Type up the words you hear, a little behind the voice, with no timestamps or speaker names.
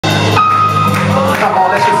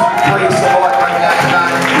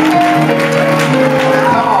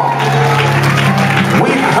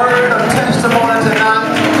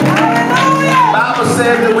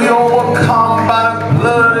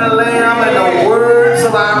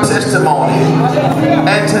testimony.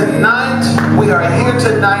 And tonight, we are here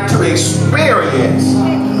tonight to experience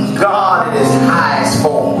God in his highest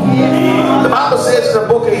form. The Bible says in the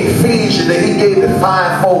book of Ephesians that he gave the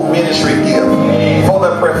fivefold ministry gift for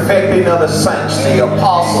the perfecting of the saints, the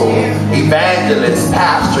apostles, evangelists,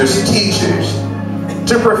 pastors, teachers,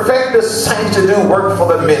 to perfect the saints to do work for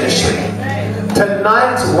the ministry.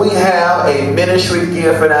 Tonight we have a ministry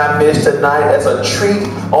gift in our midst tonight as a treat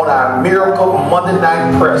on our Miracle Monday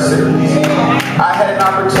Night Prayer Series. I had an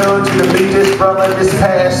opportunity to meet this brother this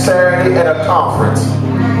past Saturday at a conference.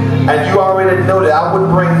 And you already know that I would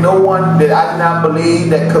bring no one that I do not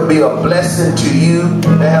believe that could be a blessing to you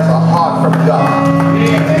that has a heart from God.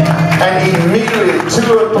 And immediately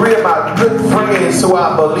 2 or 3 of my good friends who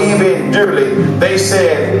I believe in dearly, they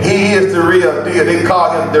said, he is the real deal. They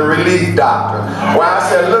call him the relief doctor. Well, I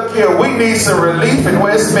said, look here, we need some relief in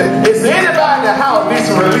Westminster. Is there anybody in the house need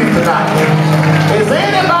some relief tonight? Is there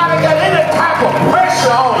anybody got any type of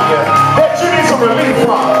pressure on you that you need some relief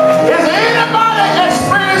from? Is there anybody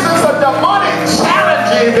experiencing some demonic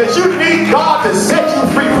challenges that you need God to set you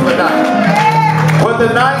free from tonight? Well,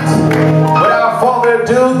 tonight, without further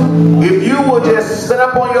ado, if you will just stand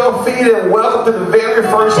up on your feet and welcome to the very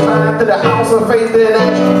first time to the House of Faith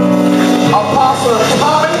International, Apostle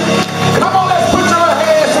Tommy. Come on, let's put your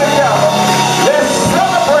hands together. Let's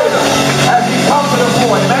celebrate him as he comes to the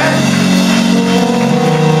point, man.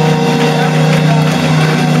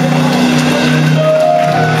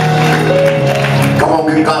 Come on,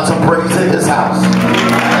 give God some praise in this house.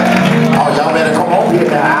 Oh, y'all better come on here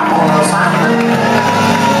now. I'm on assignment.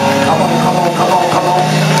 Come on.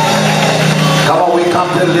 Come on, we come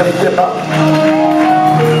to lift him up.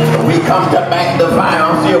 We come to magnify.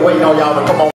 I'm still waiting on y'all to come on.